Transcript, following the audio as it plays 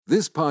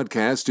This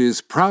podcast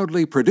is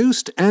proudly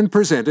produced and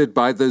presented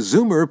by the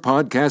Zoomer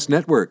Podcast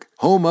Network,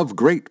 home of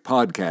great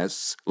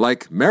podcasts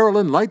like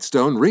Marilyn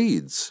Lightstone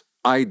Reads,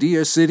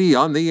 Idea City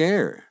on the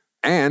Air,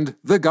 and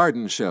The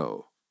Garden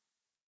Show.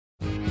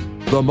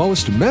 The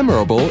most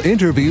memorable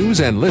interviews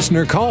and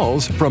listener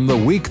calls from the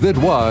week that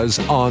was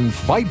on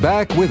Fight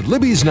Back with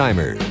Libby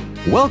Znaimer.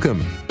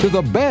 Welcome to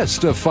the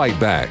best of Fight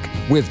Back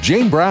with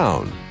Jane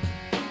Brown.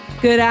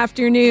 Good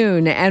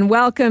afternoon, and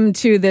welcome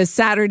to the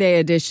Saturday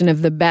edition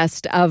of the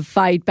Best of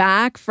Fight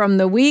Back from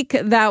the week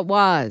that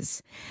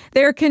was.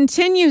 There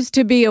continues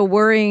to be a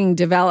worrying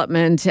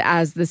development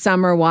as the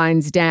summer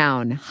winds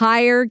down.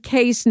 Higher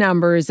case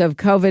numbers of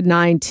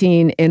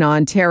COVID-19 in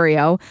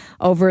Ontario,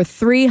 over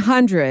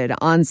 300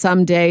 on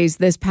some days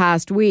this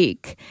past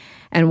week.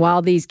 And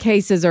while these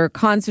cases are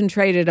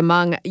concentrated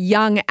among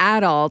young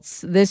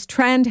adults, this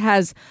trend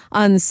has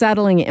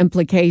unsettling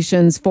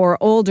implications for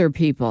older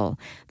people.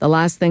 The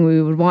last thing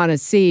we would want to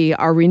see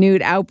are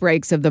renewed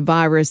outbreaks of the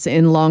virus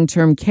in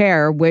long-term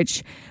care,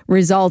 which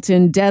result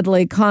in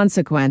deadly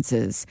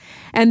consequences.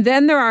 And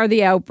then there are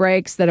the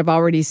outbreaks that have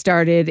already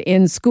started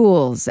in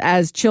schools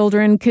as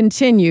children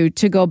continue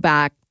to go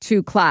back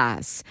to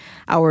class.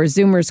 Our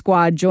Zoomer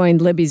squad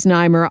joined Libby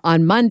Znaimer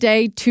on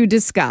Monday to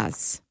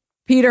discuss.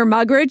 Peter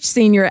Muggeridge,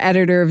 senior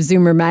editor of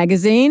Zoomer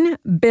magazine,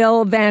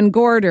 Bill Van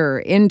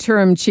Gorder,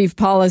 interim chief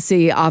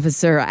policy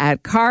officer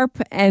at CARP,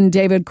 and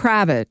David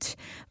Kravitz,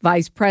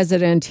 vice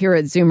president here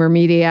at Zoomer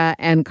Media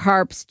and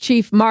CARP's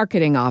chief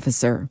marketing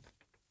officer.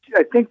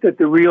 I think that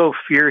the real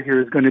fear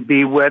here is going to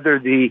be whether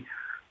the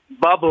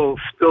bubble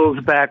spills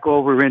back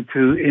over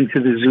into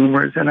the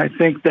Zoomers, and I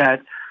think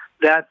that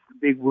that's the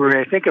big worry.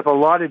 I think if a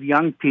lot of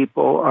young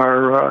people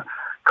are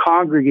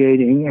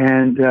congregating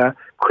and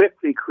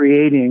quickly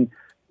creating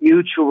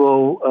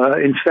mutual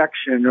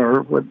infection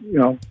or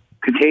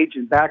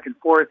contagion back and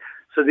forth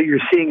so that you're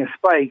seeing a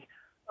spike.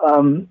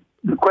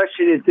 The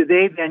question is, do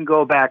they then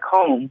go back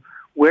home?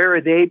 Where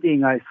are they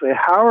being isolated?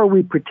 How are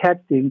we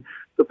protecting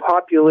the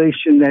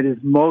population that is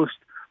most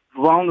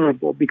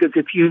vulnerable? Because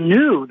if you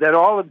knew that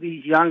all of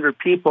these younger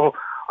people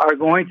are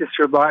going to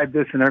survive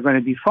this and are going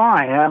to be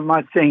fine, I'm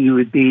not saying you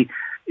would be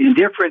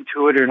indifferent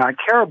to it or not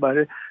care about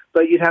it,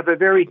 but you'd have a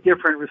very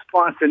different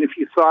response than if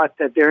you thought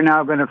that they're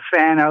now going to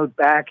fan out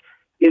back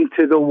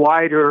into the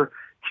wider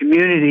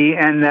community,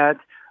 and that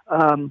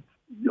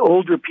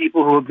older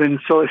people who have been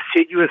so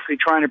assiduously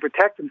trying to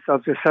protect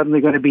themselves are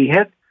suddenly going to be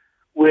hit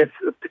with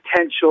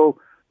potential,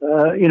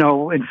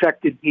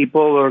 infected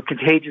people or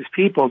contagious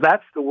people.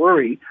 That's the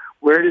worry.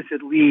 Where does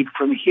it lead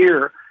from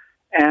here?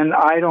 And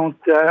I don't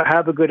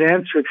have a good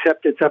answer,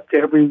 except it's up to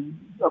every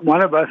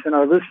one of us and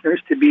our listeners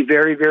to be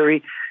very,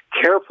 very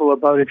careful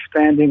about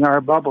expanding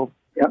our bubble.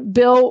 Yeah.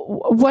 Bill,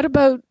 what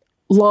about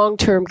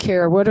long-term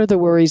care? What are the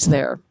worries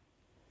there?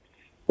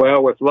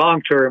 Well, with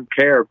long-term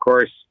care, of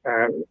course,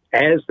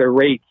 as the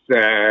rates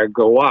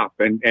go up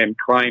and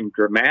climb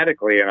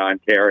dramatically in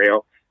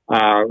Ontario,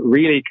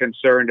 really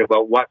concerned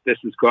about what this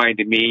is going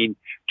to mean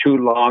to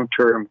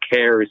long-term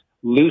care's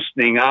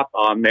loosening up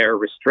on their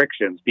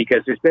restrictions, because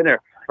there's been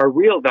a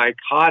real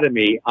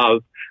dichotomy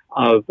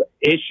of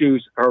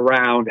issues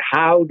around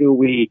how do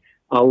we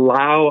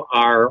allow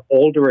our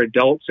older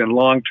adults in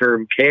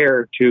long-term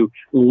care to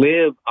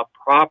live a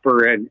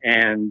proper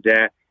and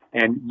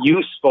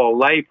useful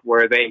life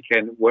where they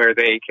can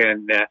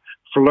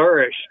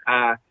flourish,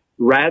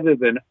 rather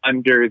than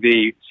under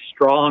the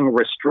strong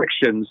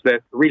restrictions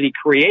that really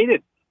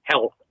created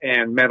health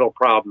and mental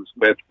problems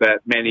with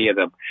many of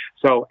them.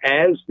 So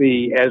as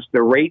the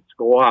rates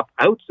go up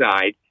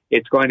outside,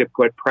 it's going to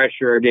put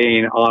pressure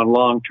again on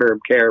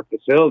long-term care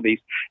facilities,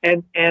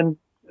 and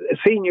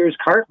seniors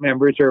CARP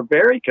members are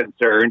very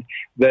concerned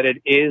that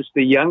it is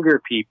the younger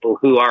people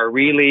who are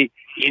really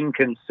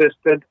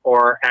inconsistent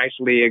or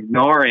actually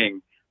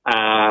ignoring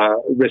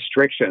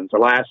restrictions. The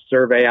last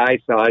survey I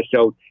saw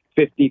showed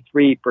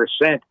 53%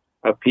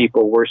 of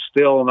people were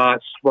still not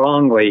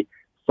strongly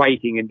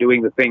fighting and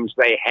doing the things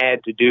they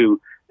had to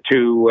do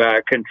to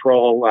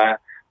control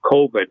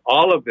COVID.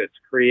 All of this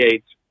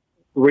creates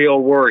real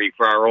worry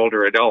for our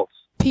older adults.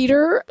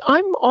 Peter,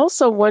 I'm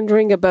also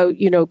wondering about,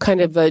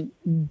 kind of a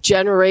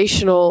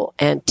generational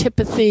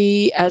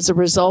antipathy as a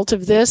result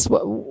of this.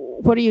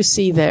 What do you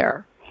see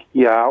there?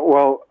 Yeah,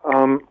 well,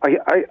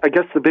 I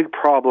guess the big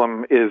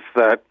problem is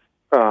that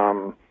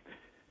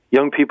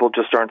young people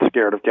just aren't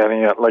scared of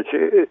getting it. Like,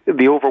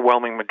 the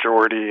overwhelming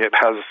majority, it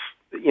has,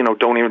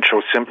 don't even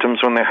show symptoms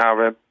when they have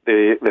it.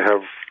 They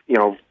have,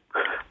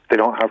 they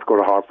don't have to go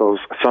to hospitals.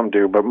 Some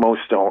do, but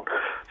most don't.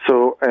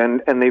 So,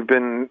 and they've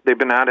been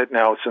at it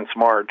now since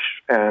March,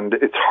 and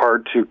it's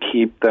hard to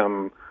keep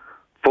them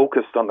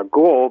focused on the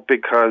goal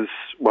because,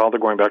 well, they're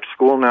going back to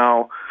school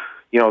now.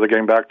 They're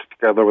getting back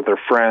together with their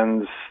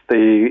friends.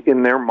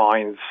 In their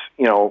minds,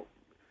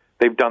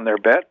 they've done their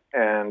bit,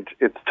 and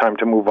it's time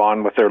to move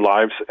on with their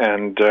lives.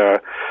 And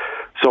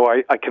so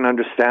I can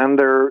understand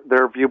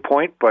their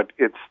viewpoint, but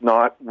it's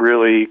not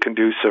really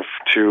conducive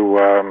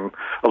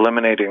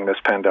eliminating this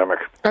pandemic.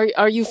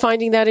 Are you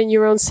finding that in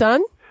your own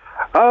son?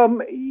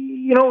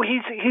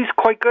 he's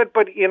quite good,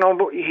 but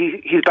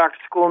he's back to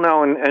school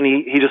now, and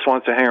he just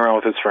wants to hang around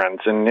with his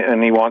friends,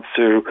 and he wants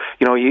to,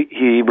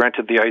 he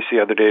rented the ice the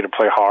other day to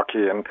play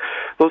hockey, and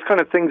those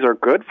kind of things are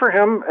good for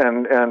him,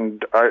 and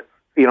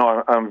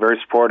I'm very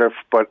supportive,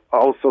 but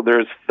also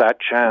there's that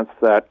chance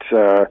that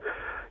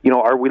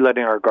are we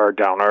letting our guard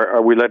down?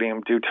 Are we letting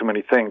him do too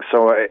many things?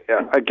 So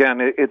again,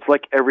 it's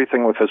like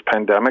everything with this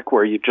pandemic,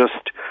 where you just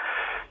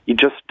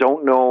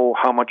don't know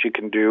how much you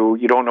can do.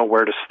 You don't know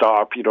where to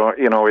stop.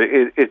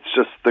 It's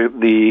just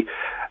the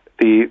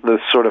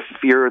sort of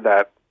fear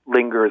that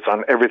lingers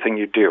on everything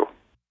you do.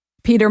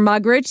 Peter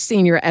Muggeridge,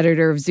 senior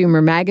editor of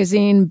Zoomer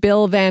magazine,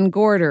 Bill Van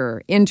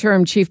Gorder,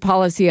 interim chief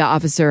policy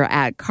officer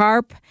at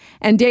CARP,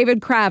 and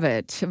David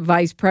Kravitz,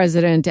 vice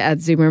president at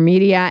Zoomer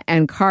Media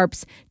and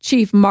CARP's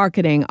chief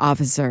marketing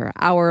officer,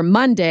 our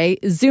Monday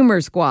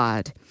Zoomer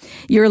Squad.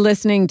 You're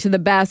listening to the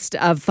best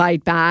of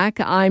Fight Back.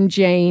 I'm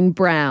Jane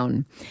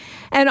Brown.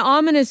 An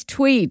ominous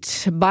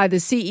tweet by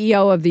the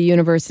CEO of the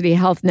University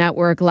Health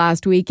Network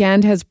last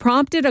weekend has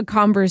prompted a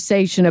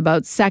conversation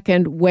about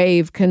second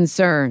wave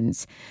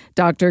concerns.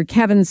 Dr.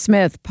 Kevin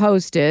Smith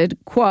posted,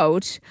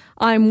 quote,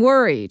 "I'm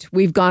worried.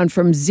 We've gone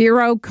from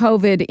 0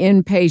 COVID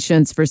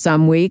inpatients for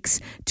some weeks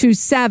to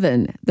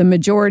 7, the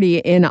majority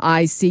in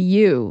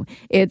ICU.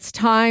 It's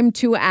time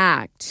to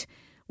act.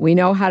 We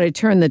know how to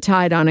turn the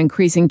tide on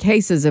increasing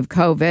cases of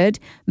COVID.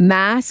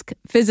 Mask,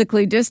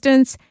 physically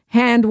distance,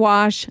 hand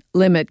wash,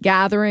 limit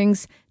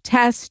gatherings,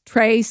 test,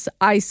 trace,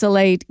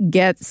 isolate,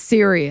 get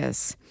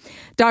serious."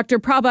 Dr.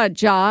 Prabhat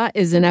Jha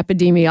is an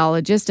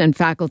epidemiologist and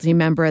faculty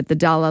member at the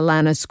Dalla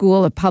Lana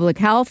School of Public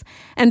Health,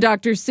 and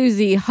Dr.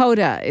 Susie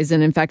Hota is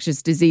an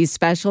infectious disease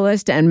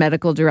specialist and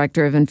medical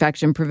director of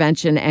infection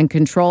prevention and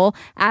control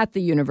at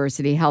the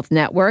University Health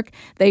Network.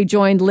 They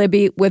joined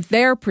Libby with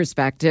their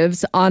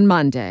perspectives on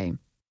Monday.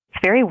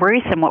 It's very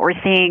worrisome what we're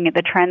seeing,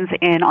 the trends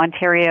in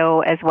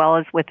Ontario as well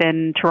as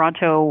within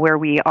Toronto where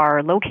we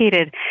are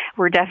located.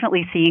 We're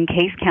definitely seeing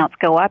case counts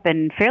go up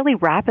and fairly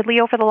rapidly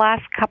over the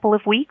last couple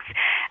of weeks.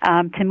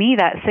 To me,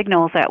 that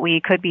signals that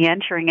we could be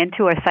entering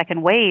into a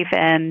second wave,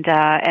 and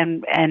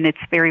it's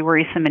very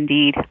worrisome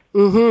indeed.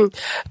 Mm-hmm.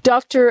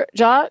 Dr.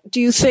 Jha, do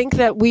you think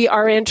that we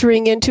are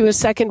entering into a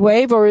second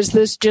wave, or is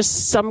this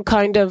just some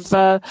kind of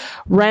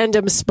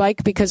random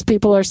spike because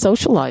people are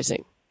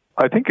socializing?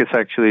 I think it's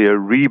actually a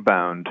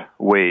rebound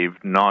wave,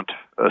 not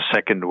a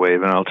second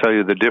wave. And I'll tell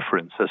you the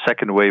difference. A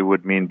second wave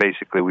would mean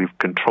basically we've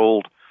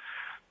controlled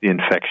the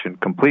infection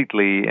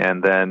completely,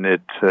 and then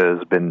it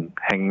has been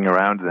hanging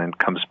around and then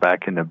comes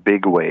back in a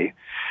big way.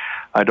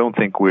 I don't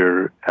think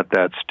we're at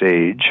that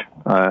stage.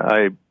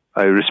 I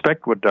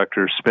respect what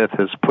Dr. Smith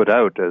has put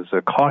out as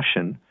a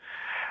caution,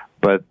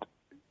 but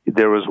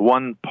there was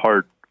one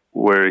part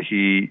where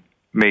he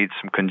made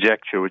some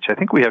conjecture, which I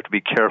think we have to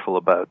be careful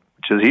about,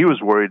 which is he was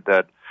worried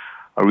that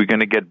are we going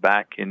to get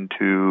back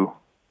into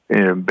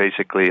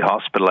basically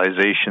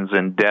hospitalizations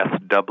and death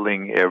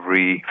doubling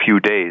every few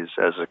days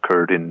as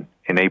occurred in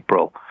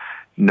April?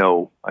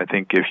 No. I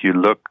think if you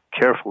look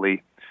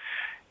carefully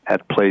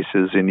at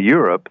places in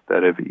Europe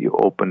that have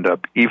opened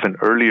up even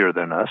earlier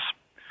than us,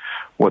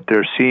 what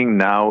they're seeing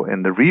now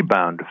in the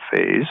rebound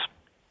phase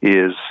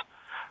is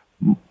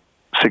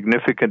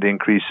significant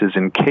increases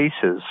in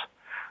cases,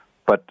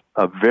 but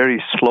a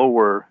very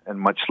slower and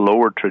much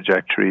lower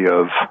trajectory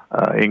of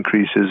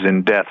increases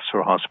in deaths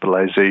or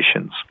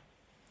hospitalizations.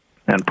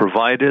 And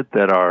provided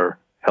that our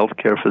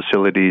healthcare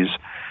facilities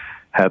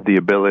have the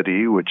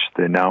ability, which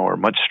they now are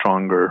much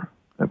stronger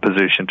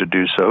position to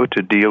do so,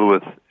 to deal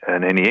with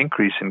any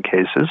increase in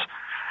cases,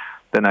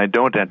 then I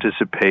don't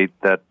anticipate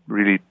that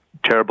really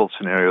terrible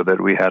scenario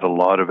that we had a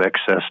lot of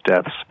excess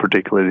deaths,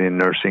 particularly in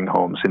nursing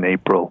homes in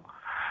April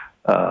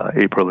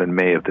and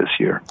May of this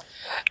year.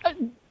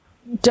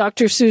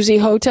 Dr. Susie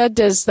Hota,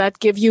 does that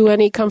give you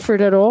any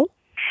comfort at all?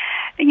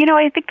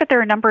 I think that there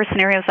are a number of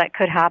scenarios that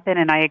could happen,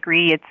 and I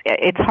agree.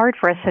 It's hard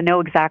for us to know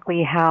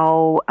exactly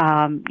how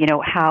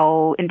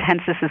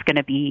intense this is going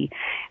to be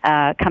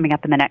coming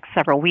up in the next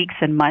several weeks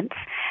and months.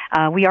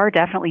 We are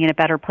definitely in a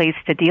better place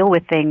to deal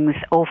with things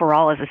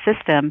overall as a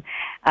system.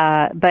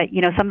 But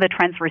some of the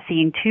trends we're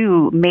seeing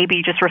too may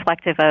be just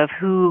reflective of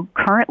who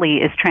currently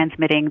is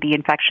transmitting the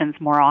infections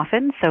more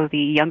often. So the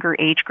younger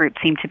age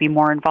groups seem to be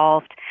more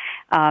involved.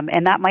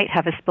 And that might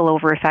have a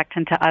spillover effect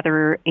into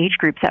other age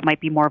groups that might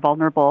be more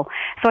vulnerable.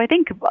 So I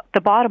think the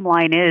bottom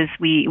line is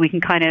we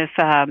can kind of,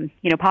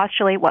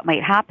 postulate what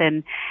might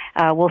happen.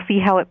 We'll see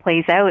how it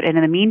plays out. And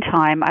in the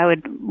meantime, I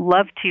would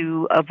love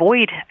to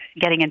avoid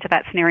getting into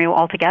that scenario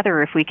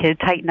altogether if we could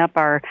tighten up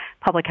our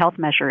public health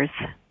measures.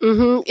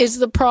 Mm-hmm. Is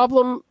the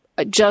problem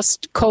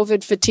just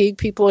COVID fatigue?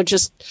 People are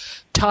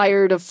just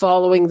tired of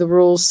following the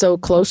rules so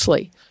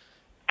closely.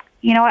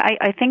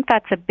 I think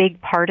that's a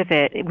big part of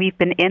it. We've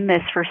been in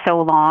this for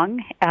so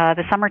long.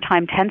 The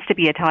summertime tends to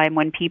be a time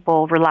when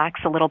people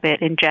relax a little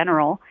bit in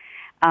general.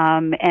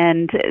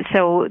 And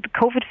so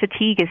COVID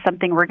fatigue is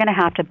something we're going to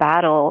have to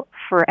battle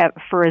for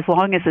as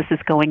long as this is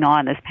going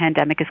on, this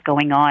pandemic is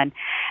going on.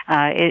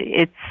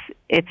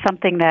 It's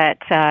something that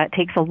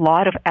takes a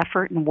lot of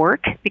effort and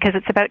work because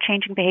it's about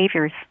changing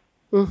behaviors.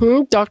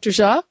 Dr.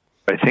 Jha?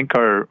 I think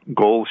our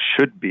goal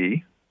should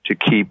be to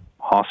keep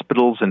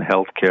hospitals and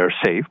healthcare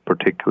safe,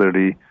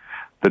 particularly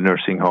the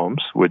nursing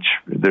homes, which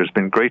there's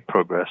been great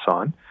progress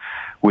on.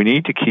 We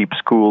need to keep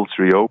schools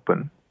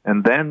reopen,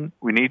 and then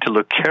we need to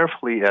look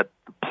carefully at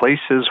the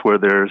places where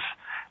there's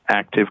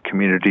active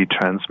community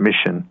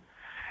transmission.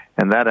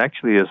 And that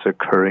actually is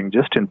occurring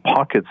just in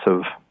pockets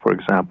of, for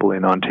example,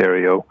 in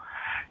Ontario,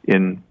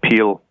 in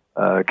Peel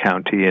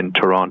County, in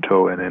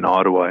Toronto, and in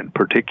Ottawa in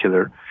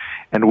particular.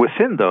 And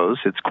within those,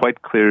 it's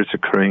quite clear it's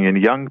occurring in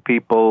young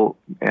people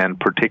and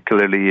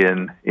particularly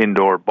in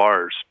indoor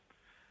bars.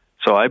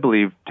 So I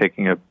believe,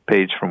 taking a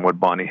page from what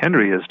Bonnie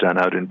Henry has done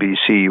out in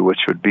BC, which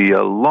would be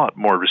a lot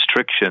more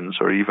restrictions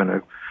or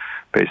even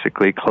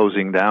basically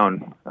closing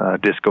down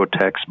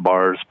discotheques,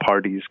 bars,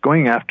 parties,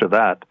 going after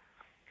that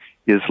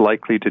is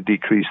likely to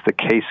decrease the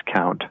case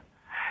count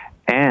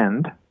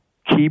and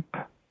keep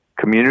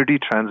community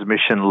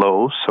transmission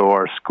low so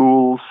our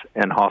schools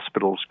and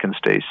hospitals can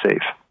stay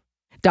safe.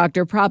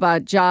 Dr.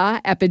 Prabhat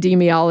Jha,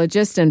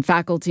 epidemiologist and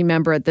faculty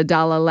member at the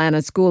Dalla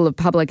Lana School of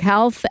Public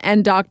Health,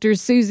 and Dr.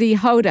 Susie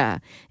Hoda,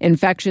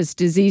 infectious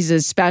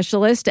diseases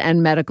specialist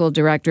and medical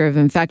director of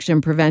infection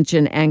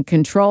prevention and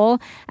control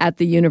at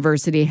the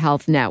University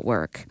Health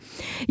Network.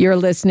 You're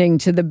listening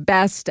to the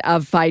best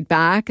of Fight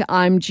Back.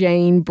 I'm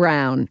Jane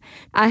Brown.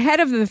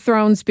 Ahead of the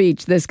throne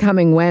speech this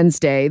coming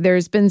Wednesday,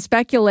 there's been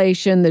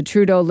speculation the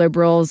Trudeau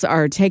Liberals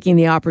are taking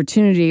the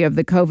opportunity of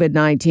the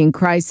COVID-19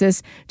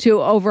 crisis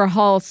to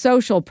overhaul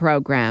social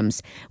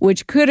programs,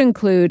 which could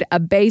include a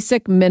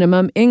basic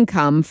minimum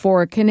income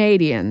for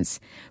Canadians.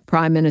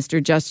 Prime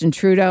Minister Justin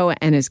Trudeau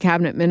and his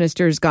cabinet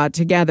ministers got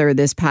together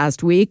this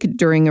past week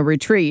during a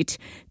retreat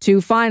to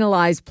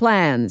finalize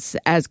plans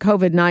as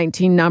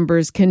COVID-19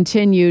 numbers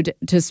continued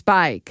to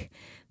spike.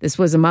 This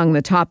was among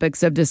the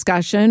topics of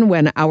discussion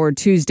when our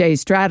Tuesday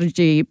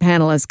strategy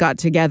panelists got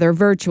together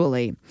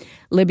virtually.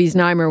 Libby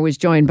Znaimer was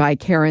joined by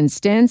Karen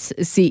Stintz,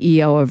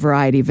 CEO of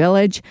Variety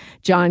Village,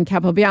 John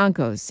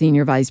Capobianco,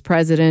 Senior Vice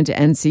President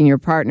and Senior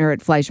Partner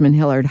at Fleischman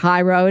Hillard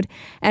High Road,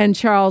 and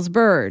Charles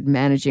Bird,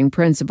 Managing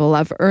Principal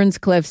of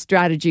Earnscliffe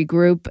Strategy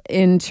Group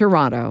in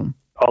Toronto.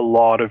 A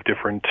lot of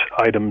different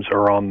items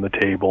are on the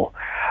table.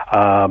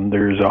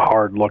 There's a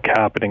hard look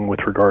happening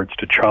with regards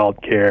to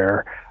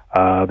childcare.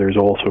 There's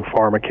also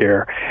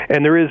pharmacare,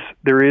 and there is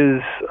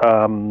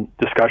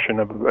discussion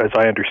of, as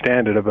I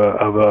understand it, of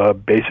a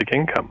basic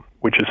income,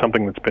 which is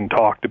something that's been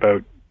talked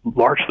about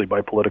largely by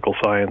political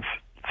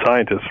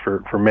scientists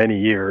for many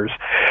years,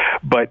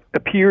 but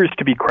appears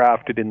to be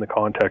crafted in the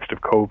context of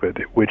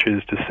COVID, which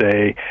is to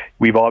say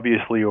we've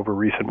obviously over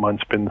recent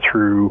months been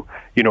through,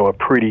 a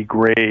pretty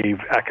grave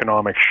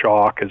economic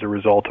shock as a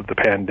result of the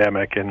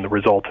pandemic and the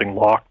resulting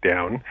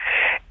lockdown.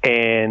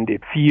 And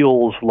it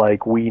feels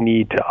like we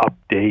need to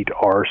update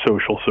our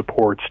social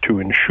supports to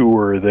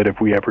ensure that if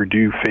we ever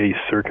do face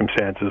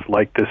circumstances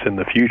like this in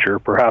the future,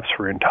 perhaps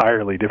for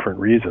entirely different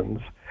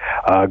reasons,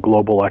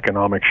 global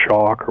economic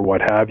shock or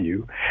what have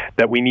you,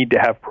 that we need to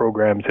have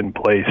programs in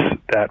place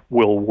that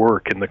will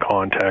work in the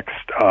context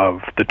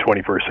of the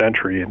 21st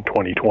century and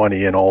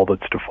 2020 and all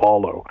that's to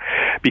follow.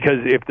 Because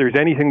if there's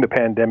anything the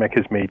pandemic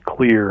has made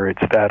clear,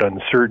 it's that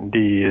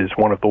uncertainty is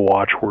one of the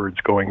watchwords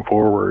going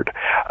forward,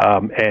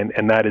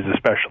 and that is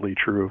especially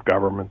true of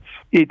governments.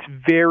 It's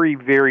very,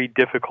 very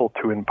difficult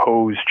to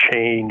impose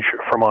change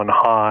from on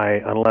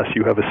high unless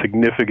you have a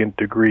significant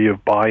degree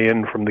of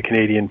buy-in from the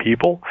Canadian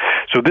people.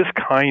 So this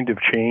kind of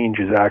change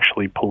is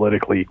actually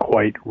politically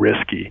quite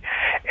risky,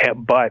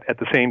 but at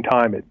the same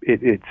time,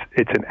 it's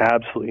an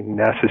absolutely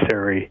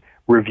necessary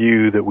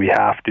review that we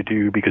have to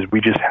do because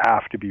we just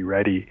have to be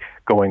ready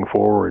going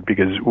forward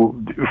because,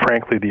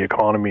 frankly, the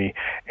economy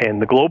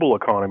and the global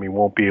economy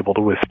won't be able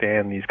to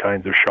withstand these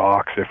kinds of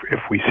shocks if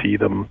we see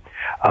them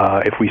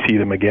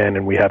again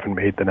and we haven't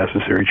made the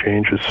necessary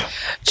changes.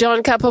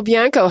 John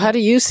Capobianco, how do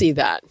you see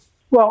that?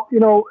 Well,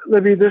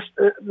 Libby,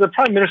 the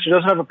Prime Minister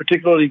doesn't have a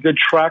particularly good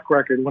track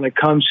record when it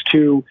comes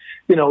to,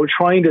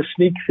 trying to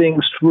sneak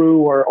things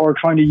through or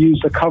trying to use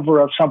the cover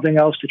of something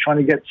else to trying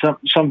to get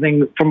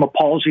something from a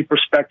policy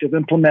perspective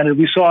implemented.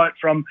 We saw it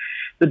from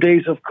the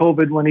days of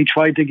COVID when he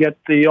tried to get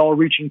the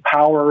all-reaching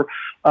power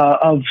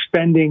of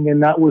spending,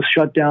 and that was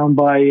shut down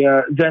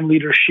by then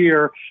leader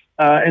Scheer.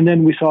 And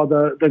then we saw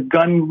the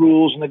gun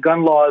rules and the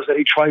gun laws that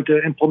he tried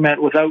to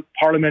implement without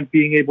Parliament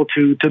being able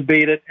to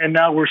debate it. And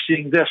now we're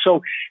seeing this.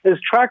 So his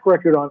track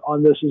record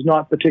on this is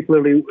not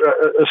particularly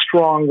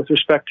strong with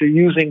respect to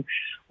using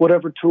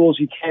whatever tools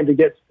he can to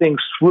get things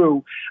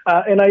through.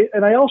 And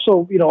I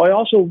also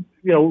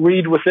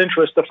read with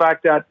interest the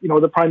fact that,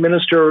 the Prime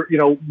Minister,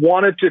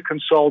 wanted to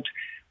consult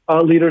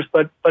leaders,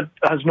 but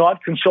has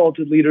not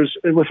consulted leaders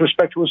with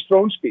respect to his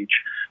throne speech,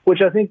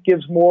 which I think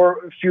gives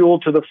more fuel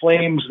to the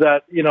flames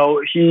that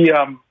he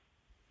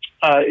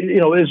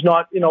is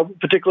not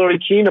particularly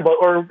keen about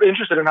or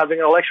interested in having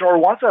an election or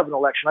wants to have an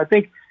election. I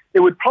think it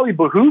would probably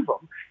behoove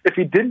him if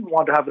he didn't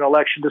want to have an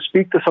election to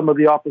speak to some of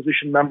the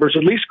opposition members,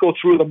 at least go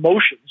through the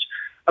motions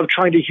of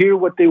trying to hear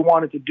what they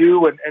wanted to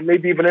do and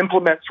maybe even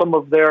implement some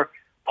of their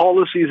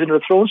policies in a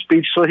throne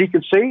speech so he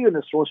could say in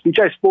his throne speech,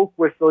 I spoke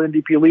with the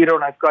NDP leader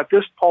and I've got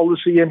this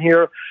policy in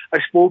here. I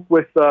spoke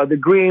with the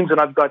Greens and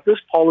I've got this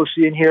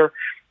policy in here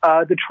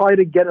to try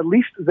to get at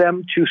least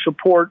them to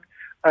support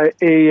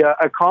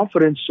a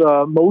confidence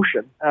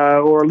motion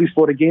or at least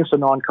vote against a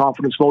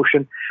non-confidence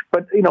motion.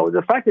 But,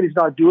 the fact that he's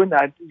not doing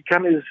that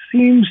kind of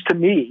seems to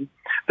me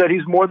that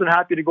he's more than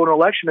happy to go to an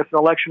election if an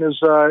election is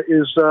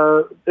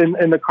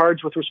in the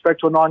cards with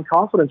respect to a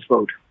non-confidence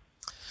vote.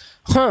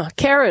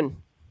 Karen?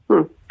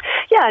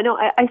 Yeah, no,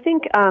 I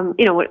think,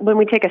 when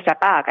we take a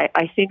step back,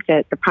 I think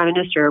that the Prime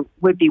Minister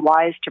would be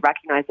wise to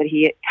recognize that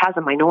he has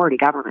a minority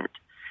government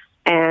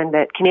and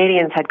that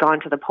Canadians had gone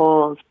to the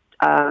polls,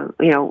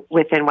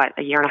 within,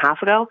 a year and a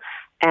half ago,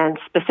 and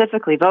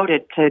specifically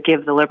voted to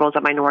give the Liberals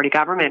a minority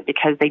government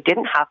because they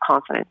didn't have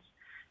confidence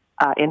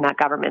in that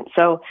government.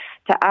 So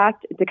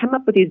to come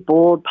up with these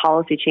bold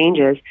policy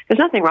changes, there's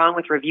nothing wrong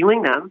with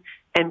reviewing them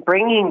and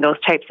bringing those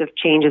types of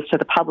changes to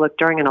the public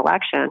during an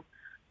election.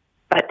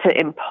 But to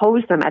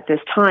impose them at this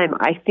time,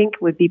 I think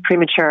would be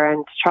premature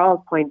and, to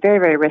Charles' point, very,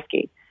 very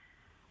risky.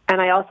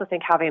 And I also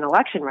think having an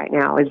election right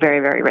now is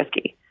very, very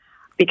risky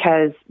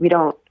because we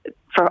don't,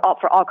 for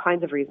all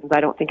kinds of reasons,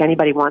 I don't think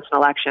anybody wants an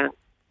election.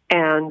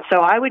 And so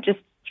I would just,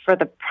 for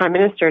the Prime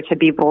Minister to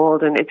be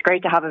bold, and it's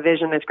great to have a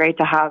vision, it's great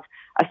to have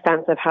a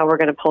sense of how we're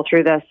going to pull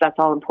through this, that's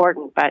all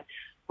important, but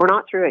we're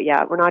not through it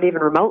yet. We're not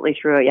even remotely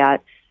through it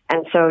yet.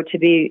 And so to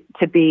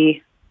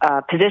be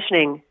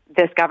positioning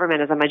this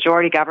government as a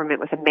majority government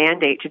with a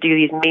mandate to do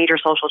these major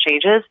social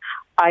changes,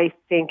 I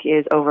think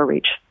is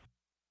overreach.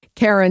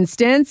 Karen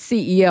Stintz,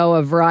 CEO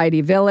of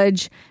Variety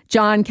Village,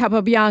 John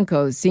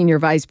Capobianco, Senior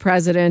Vice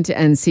President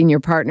and Senior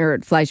Partner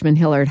at Fleischman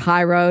Hillard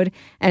High Road,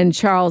 and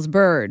Charles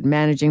Bird,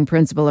 Managing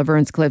Principal of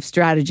Earnscliffe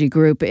Strategy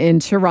Group in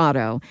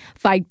Toronto.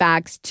 Fight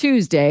Back's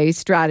Tuesday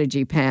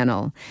Strategy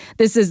Panel.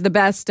 This is the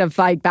best of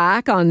Fight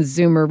Back on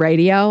Zoomer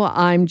Radio.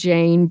 I'm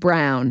Jane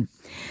Brown.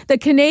 The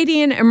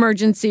Canadian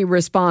Emergency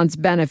Response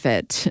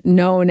Benefit,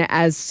 known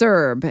as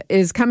CERB,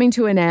 is coming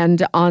to an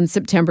end on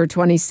September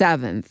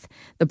 27th.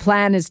 The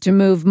plan is to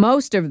move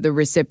most of the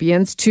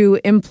recipients to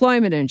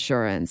employment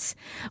insurance.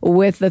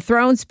 With the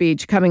throne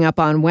speech coming up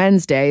on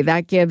Wednesday,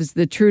 that gives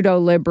the Trudeau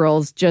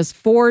Liberals just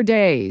 4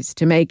 days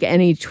to make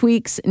any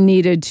tweaks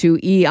needed to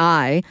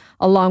EI,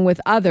 along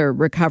with other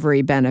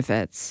recovery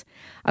benefits.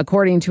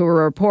 According to a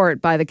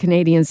report by the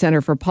Canadian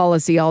Centre for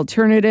Policy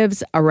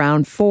Alternatives,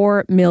 around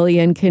 4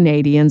 million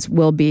Canadians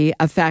will be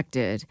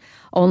affected.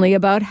 Only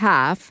about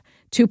half,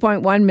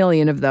 2.1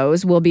 million of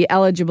those, will be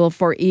eligible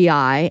for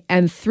EI,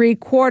 and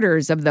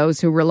 3/4 of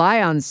those who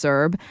rely on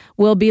CERB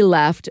will be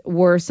left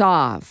worse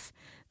off.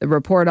 The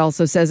report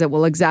also says it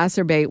will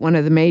exacerbate one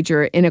of the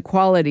major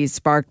inequalities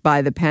sparked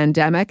by the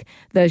pandemic,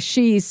 the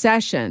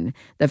she-cession,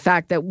 the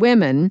fact that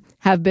women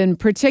have been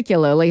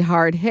particularly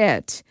hard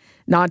hit.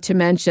 Not to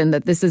mention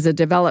that this is a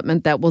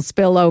development that will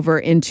spill over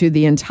into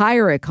the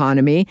entire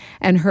economy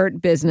and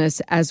hurt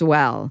business as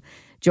well.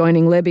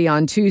 Joining Libby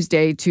on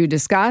Tuesday to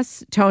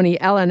discuss, Tony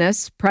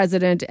Ellenis,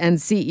 President and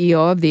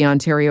CEO of the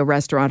Ontario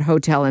Restaurant,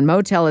 Hotel and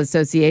Motel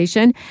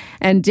Association,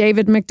 and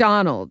David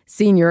McDonald,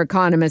 Senior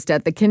Economist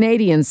at the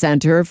Canadian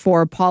Centre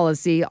for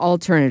Policy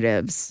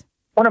Alternatives.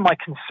 One of my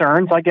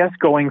concerns, I guess,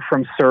 going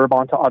from CERB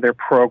onto other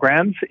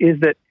programs is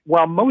that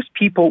while most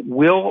people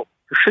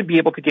should be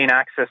able to gain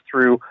access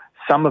through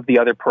some of the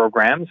other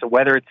programs,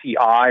 whether it's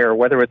EI or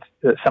whether it's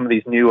some of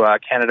these new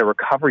Canada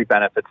Recovery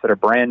benefits that are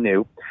brand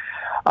new,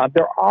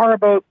 there are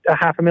about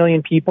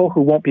 500,000 people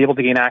who won't be able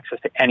to gain access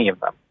to any of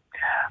them.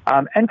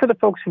 And for the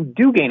folks who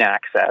do gain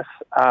access,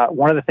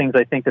 one of the things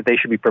I think that they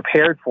should be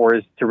prepared for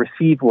is to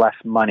receive less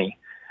money.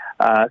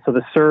 So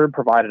the CERB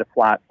provided a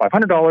flat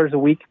 $500 a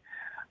week,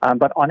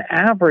 but on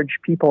average,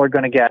 people are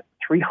going to get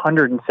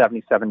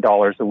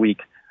 $377 a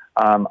week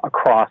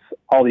across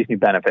all these new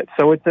benefits.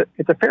 So it's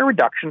a fair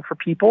reduction for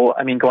people.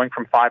 I mean, going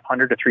from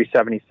 $500 to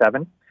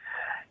 $377.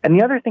 And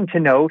the other thing to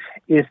note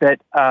is that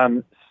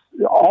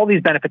all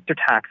these benefits are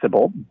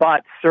taxable,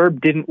 but CERB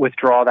didn't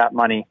withdraw that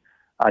money,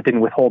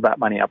 didn't withhold that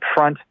money up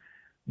front.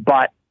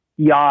 But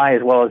EI,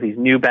 as well as these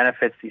new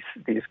benefits,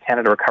 these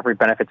Canada Recovery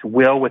benefits,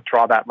 will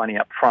withdraw that money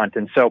up front.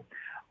 And so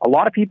a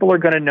lot of people are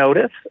going to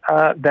notice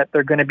that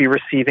they're going to be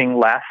receiving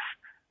less.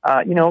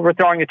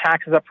 Withdrawing the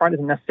taxes up front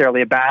isn't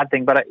necessarily a bad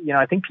thing, but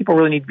I think people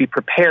really need to be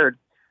prepared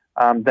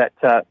that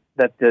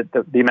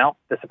the amount,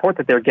 the support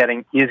that they're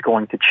getting is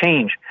going to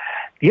change.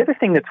 The other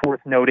thing that's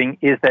worth noting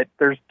is that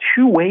there's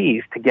two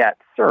ways to get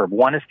CERB.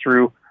 One is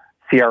through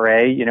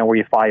CRA, where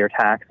you file your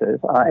taxes,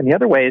 and the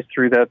other way is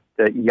through the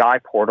EI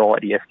portal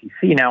at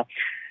ESTC. Now,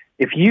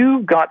 if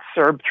you got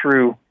CERB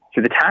through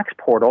the tax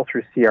portal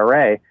through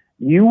CRA,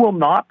 you will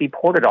not be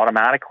ported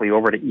automatically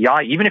over to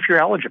EI, even if you're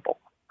eligible.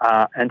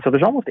 And so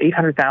there's almost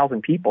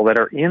 800,000 people that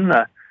are in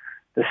the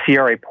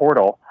CRA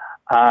portal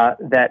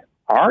that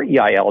are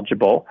EI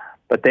eligible,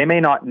 but they may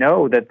not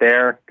know that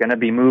they're going to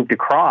be moved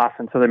across,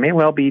 and so there may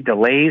well be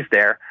delays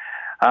there.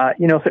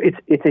 So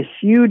it's a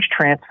huge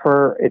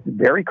transfer. It's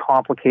very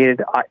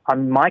complicated.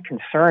 My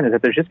concern is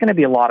that there's just going to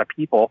be a lot of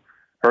people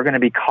who are going to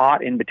be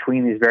caught in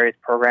between these various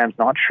programs,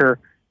 not sure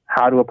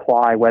how to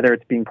apply, whether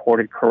it's being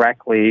ported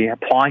correctly,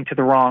 applying to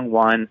the wrong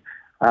one.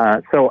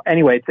 So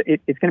anyway,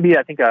 it's going to be,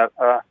 I think, a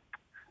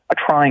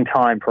trying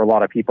time for a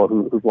lot of people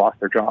who've lost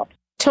their jobs.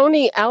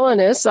 Tony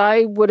Alanis,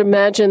 I would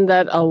imagine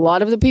that a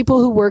lot of the people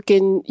who work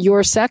in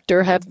your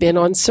sector have been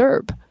on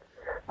CERB.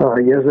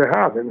 Yes, they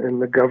have.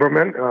 And the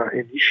government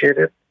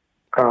initiated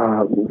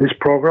this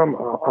program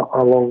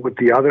along with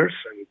the others.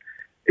 And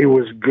it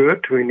was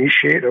good to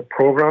initiate a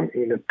program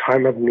in a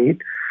time of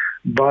need.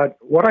 But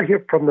what I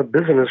hear from the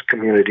business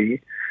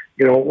community,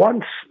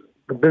 once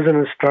the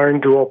business is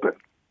starting to open,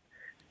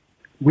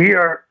 we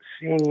are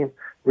seeing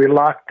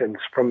reluctance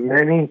from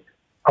many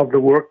of the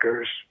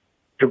workers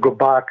to go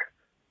back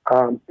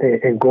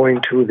and go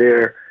into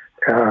their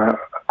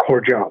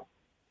core job.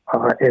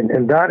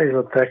 And that is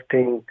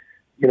affecting,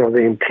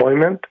 the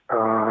employment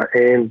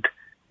and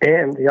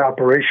the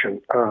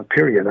operation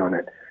period on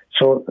it.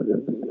 So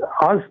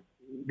as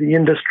the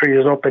industry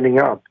is opening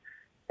up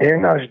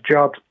and as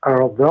jobs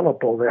are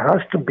available, there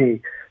has to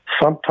be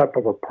some type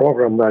of a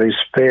program that is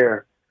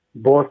fair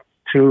both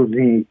to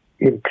the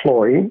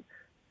employee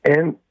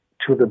and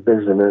to the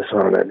business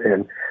on it.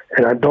 And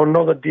I don't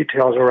know the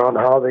details around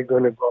how they're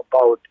going to go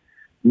about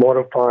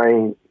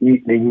modifying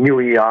the new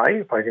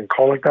EI, if I can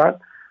call it that,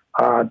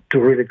 to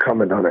really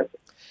comment on it.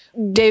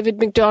 David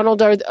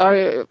McDonald,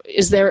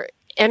 is there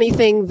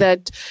anything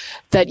that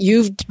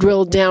you've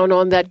drilled down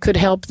on that could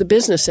help the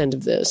business end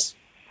of this?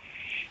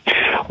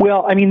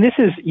 Well, I mean, this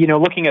is,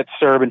 looking at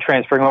CERB and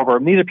transferring over.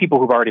 These are people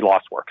who've already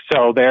lost work.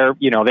 So they're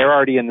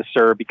already in the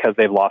CERB because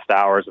they've lost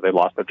hours or they've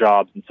lost their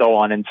jobs and so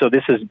on. And so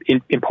this is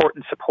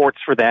important supports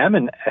for them.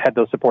 And had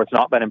those supports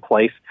not been in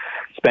place,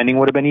 spending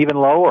would have been even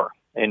lower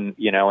in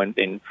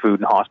food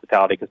and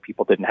hospitality because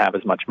people didn't have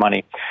as much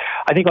money.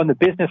 I think on the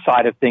business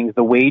side of things,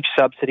 the wage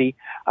subsidy,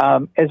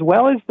 as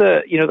well as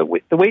the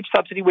wage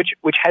subsidy,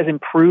 which has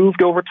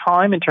improved over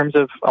time in terms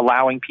of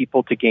allowing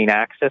people to gain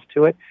access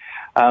to it.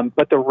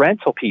 But the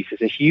rental piece is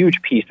a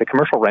huge piece, the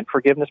commercial rent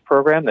forgiveness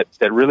program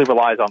that really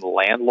relies on the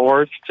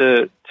landlords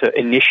to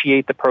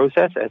initiate the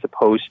process as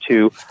opposed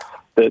to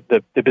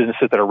the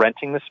businesses that are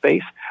renting the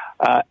space,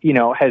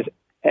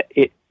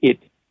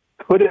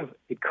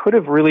 it could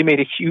have really made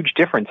a huge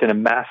difference in a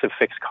massive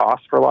fixed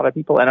cost for a lot of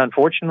people, and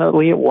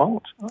unfortunately it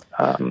won't.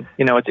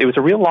 It was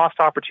a real lost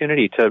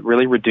opportunity to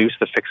really reduce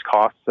the fixed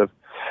costs of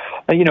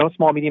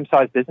small,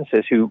 medium-sized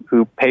businesses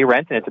who pay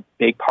rent, and it's a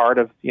big part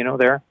of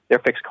their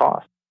fixed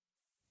costs.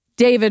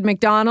 David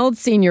McDonald,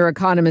 Senior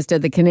Economist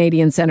at the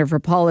Canadian Centre for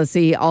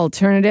Policy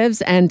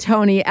Alternatives, and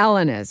Tony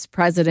Alanis,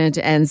 President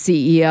and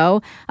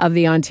CEO of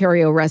the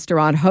Ontario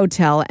Restaurant,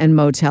 Hotel and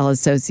Motel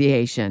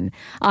Association.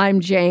 I'm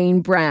Jane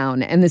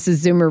Brown, and this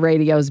is Zoomer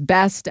Radio's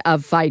Best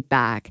of Fight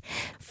Back.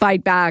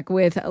 Fight Back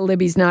with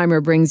Libby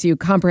Znaimer brings you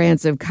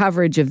comprehensive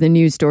coverage of the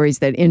news stories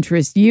that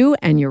interest you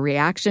and your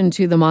reaction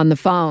to them on the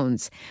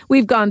phones.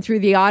 We've gone through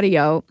the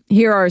audio.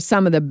 Here are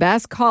some of the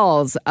best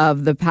calls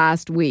of the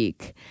past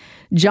week.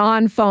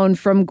 John phoned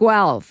from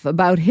Guelph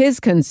about his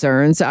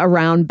concerns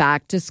around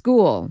back to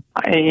school.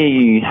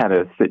 I had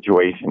a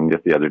situation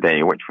just the other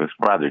day which was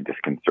rather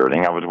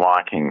disconcerting. I was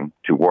walking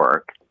to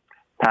work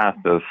past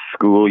a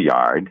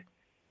schoolyard.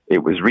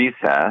 It was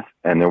recess,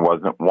 and there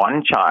wasn't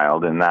one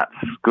child in that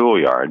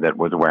schoolyard that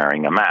was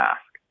wearing a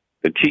mask.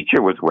 The teacher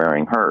was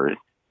wearing hers.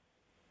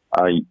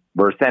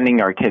 We're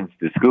sending our kids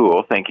to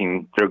school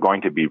thinking they're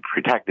going to be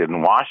protected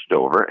and washed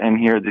over, and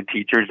here the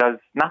teacher does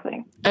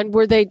nothing. And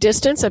were they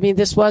distanced? I mean,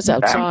 this was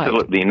outside.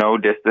 Absolutely no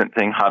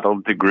distancing,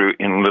 huddled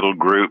in little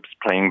groups,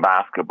 playing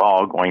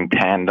basketball, going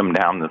tandem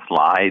down the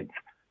slides.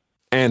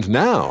 And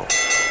now,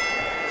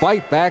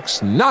 Fight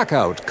Back's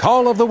Knockout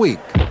Call of the Week.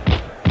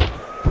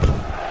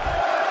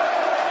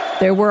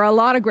 There were a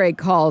lot of great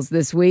calls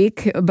this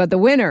week, but the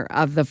winner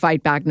of the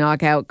Fight Back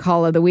Knockout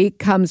Call of the Week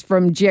comes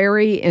from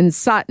Jerry in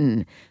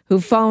Sutton,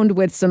 who phoned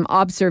with some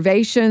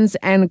observations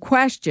and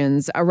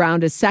questions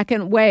around a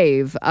second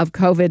wave of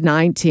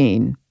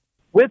COVID-19.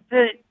 With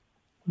the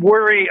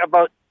worry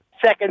about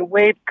second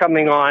wave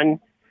coming on,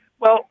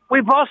 well,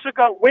 we've also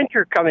got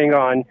winter coming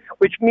on,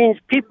 which means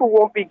people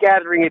won't be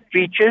gathering at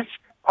beaches,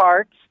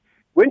 parks.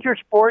 Winter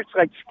sports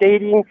like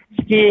skating,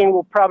 skiing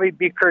will probably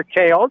be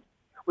curtailed,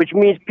 which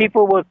means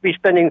people will be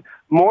spending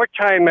more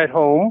time at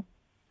home.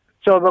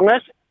 So the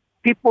less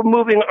people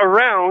moving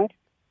around,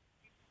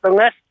 the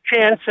less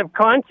chance of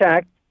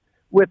contact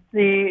with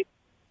the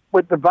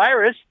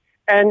virus.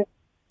 And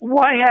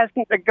why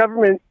hasn't the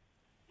government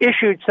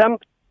issued some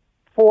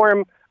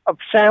form of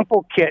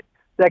sample kit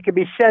that could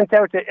be sent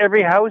out to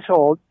every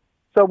household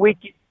so we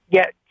can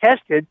get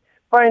tested,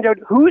 find out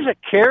who's a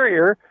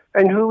carrier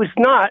and who's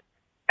not,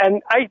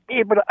 and be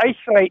able to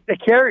isolate the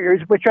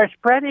carriers which are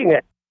spreading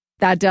it?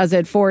 That does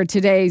it for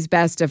today's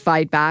Best of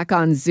Fight Back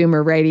on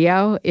Zoomer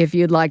Radio. If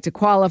you'd like to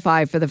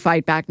qualify for the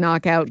Fight Back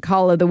Knockout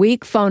Call of the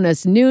Week, phone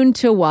us noon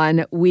to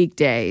 1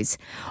 weekdays.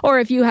 Or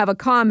if you have a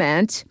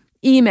comment,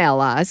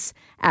 email us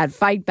at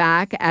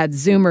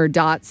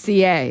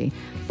fightback@zoomer.ca.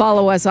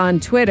 Follow us on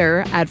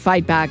Twitter at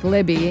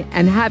FightbackLibby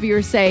and have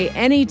your say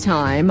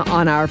anytime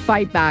on our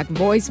Fight Back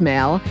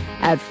voicemail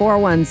at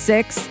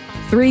 416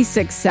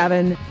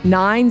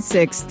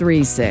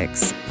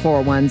 416-367-9636.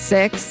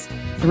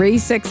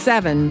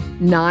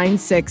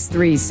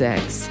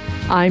 416-367-9636.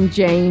 I'm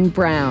Jane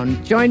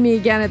Brown. Join me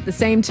again at the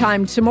same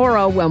time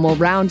tomorrow when we'll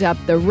round up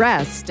the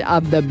rest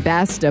of the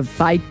best of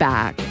Fight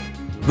Back.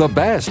 The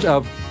Best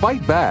of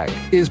Fight Back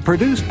is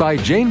produced by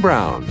Jane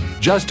Brown,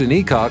 Justin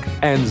Eacock,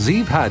 and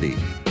Zeev Hadi,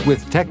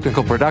 with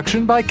technical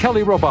production by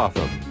Kelly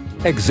Robotham.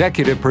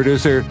 Executive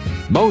producer,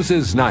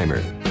 Moses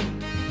Znaimer.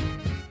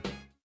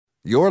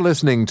 You're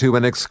listening to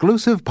an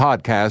exclusive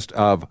podcast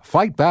of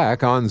Fight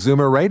Back on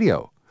Zoomer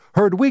Radio,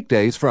 heard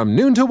weekdays from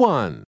noon to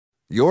 1.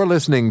 You're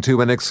listening to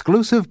an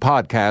exclusive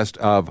podcast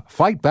of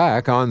Fight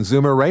Back on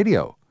Zoomer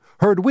Radio,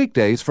 heard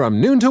weekdays from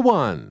noon to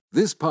 1.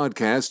 This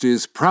podcast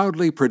is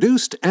proudly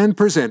produced and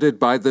presented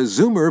by the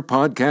Zoomer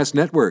Podcast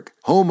Network,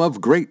 home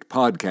of great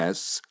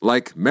podcasts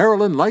like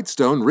Marilyn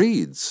Lightstone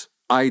Reads,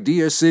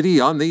 Idea City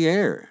on the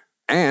Air,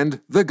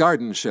 and The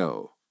Garden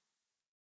Show.